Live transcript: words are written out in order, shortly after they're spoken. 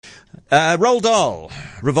Roald Dahl,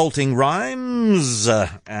 revolting rhymes,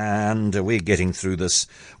 and we're getting through this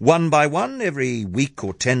one by one every week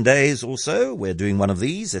or 10 days or so. We're doing one of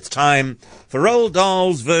these. It's time for Roald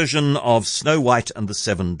Dahl's version of Snow White and the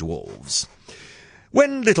Seven Dwarfs.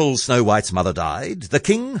 When little Snow White's mother died, the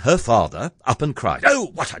king, her father, up and cried,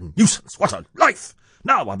 "Oh, what a nuisance, what a life!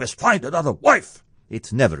 Now I must find another wife!"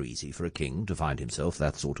 It's never easy for a king to find himself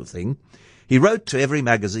that sort of thing. He wrote to every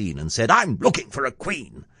magazine and said, "I'm looking for a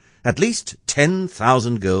queen." At least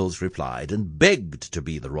 10,000 girls replied and begged to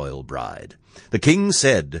be the royal bride. The king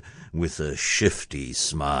said, with a shifty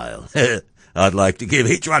smile, "I'd like to give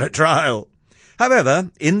each one a trial."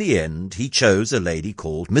 However, in the end, he chose a lady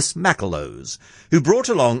called Miss Mackelose, who brought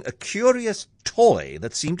along a curious toy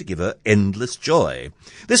that seemed to give her endless joy.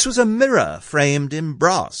 This was a mirror framed in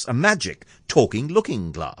brass, a magic, talking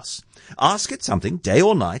looking-glass. Ask it something day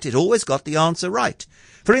or night, it always got the answer right.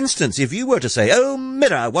 For instance, if you were to say, "Oh,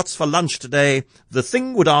 mirror, what's for lunch today?" the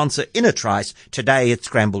thing would answer in a trice, "Today it's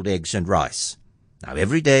scrambled eggs and rice." Now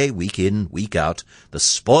every day, week in, week out, the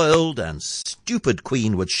spoiled and stupid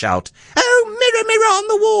queen would shout, "Oh, mirror, mirror on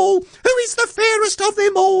the wall, who is the fairest of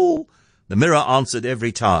them all?" The mirror answered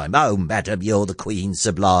every time, "Oh, madam, you're the queen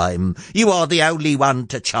sublime. You are the only one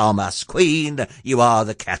to charm us, queen. You are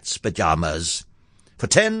the cat's pyjamas." For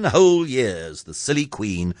 10 whole years, the silly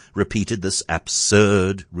queen repeated this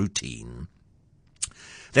absurd routine.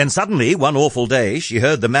 Then suddenly, one awful day, she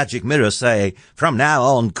heard the magic mirror say, "From now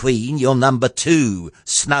on, queen, you're number 2.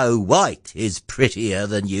 Snow White is prettier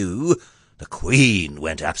than you." The queen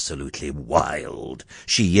went absolutely wild.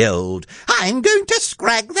 She yelled, "I'm going to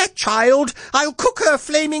scrag that child. I'll cook her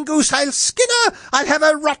flaming goose, I'll skin her, I'll have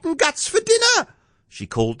her rotten guts for dinner." She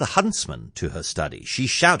called the huntsman to her study. She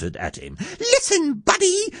shouted at him, "Listen,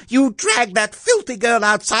 buddy, you drag that filthy girl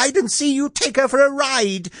outside and see you take her for a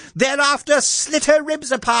ride. Thereafter slit her ribs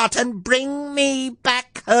apart and bring me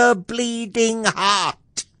back her bleeding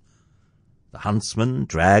heart." The huntsman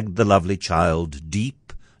dragged the lovely child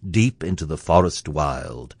deep, deep into the forest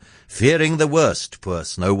wild. Fearing the worst, poor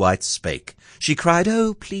Snow White spake. She cried,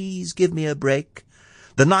 "Oh, please give me a break."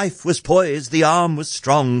 The knife was poised, the arm was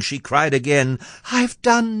strong. She cried again, "I've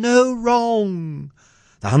done no wrong."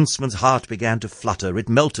 The huntsman's heart began to flutter. It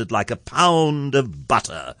melted like a pound of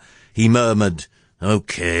butter. He murmured,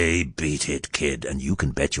 "Okay, beat it, kid," and you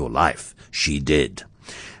can bet your life she did.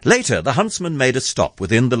 Later, the huntsman made a stop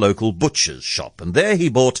within the local butcher's shop, and there he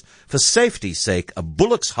bought, for safety's sake, a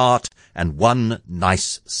bullock's heart and 1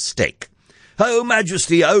 nice steak. "Oh,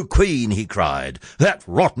 Majesty, oh, Queen," he cried, "that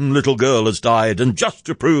rotten little girl has died, and just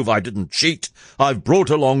to prove I didn't cheat, I've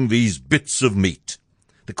brought along these bits of meat."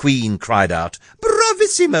 The Queen cried out,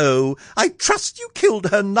 "Bravissimo! I trust you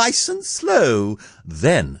killed her nice and slow."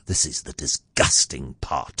 Then, this is the disgusting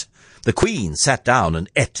part, the Queen sat down and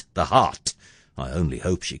ate the heart. I only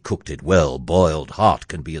hope she cooked it well. Boiled heart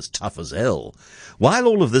can be as tough as hell. While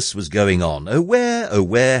all of this was going on, oh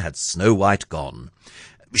where had Snow White gone?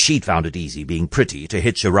 She'd found it easy, being pretty, to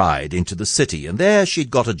hitch a ride into the city, and there she'd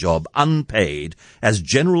got a job unpaid as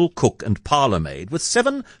general cook and parlour-maid with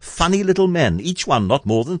 7 funny little men, each one not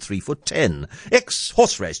more than 3'10",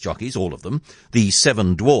 ex-horse-race jockeys, all of them. The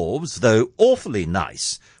 7 dwarves, though awfully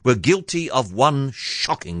nice, were guilty of one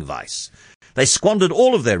shocking vice. They squandered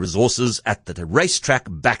all of their resources at the racetrack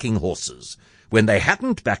backing horses. When they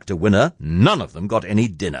hadn't backed a winner, none of them got any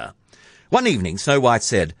dinner. One evening, Snow White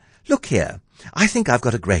said, "Look here, I think I've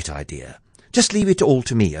got a great idea. Just leave it all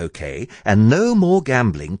to me, okay? And no more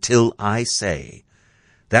gambling till I say."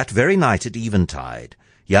 That very night at eventide,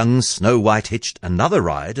 young Snow White hitched another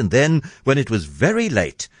ride, and then, when it was very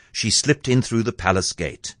late, she slipped in through the palace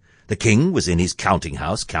gate. The king was in his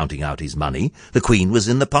counting-house, counting out his money. The queen was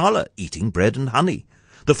in the parlour, eating bread and honey.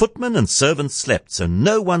 The footmen and servants slept, so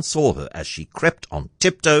no one saw her as she crept on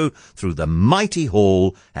tiptoe through the mighty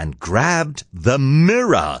hall and grabbed the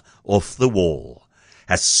mirror off the wall.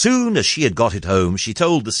 As soon as she had got it home, she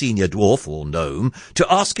told the senior dwarf, or gnome, to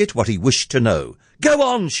ask it what he wished to know. "Go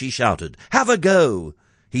on," she shouted, "have a go."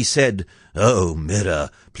 He said, "Oh, mirror,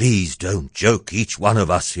 please don't joke, each one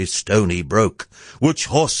of us is stony broke. Which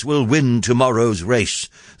horse will win tomorrow's race,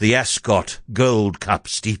 the Ascot Gold Cup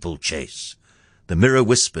steeplechase?" The mirror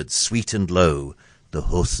whispered, sweet and low, "The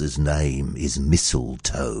horse's name is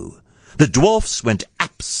Mistletoe." The dwarfs went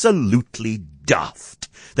absolutely daft.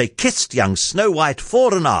 They kissed young Snow White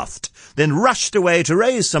fore and aft, then rushed away to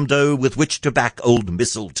raise some dough with which to back old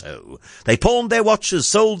Mistletoe. They pawned their watches,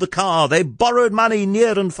 sold the car, they borrowed money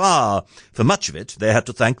near and far. For much of it, they had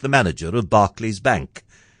to thank the manager of Barclays Bank.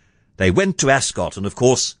 They went to Ascot, and of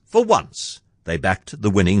course, for once, they backed the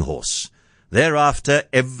winning horse. Thereafter,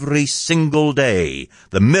 every single day,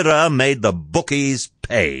 the Mirror made the bookies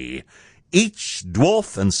pay. Each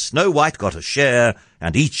dwarf and Snow White got a share,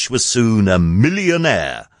 and each was soon a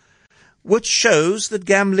millionaire. Which shows that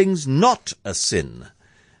gambling's not a sin,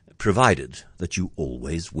 provided that you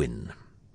always win.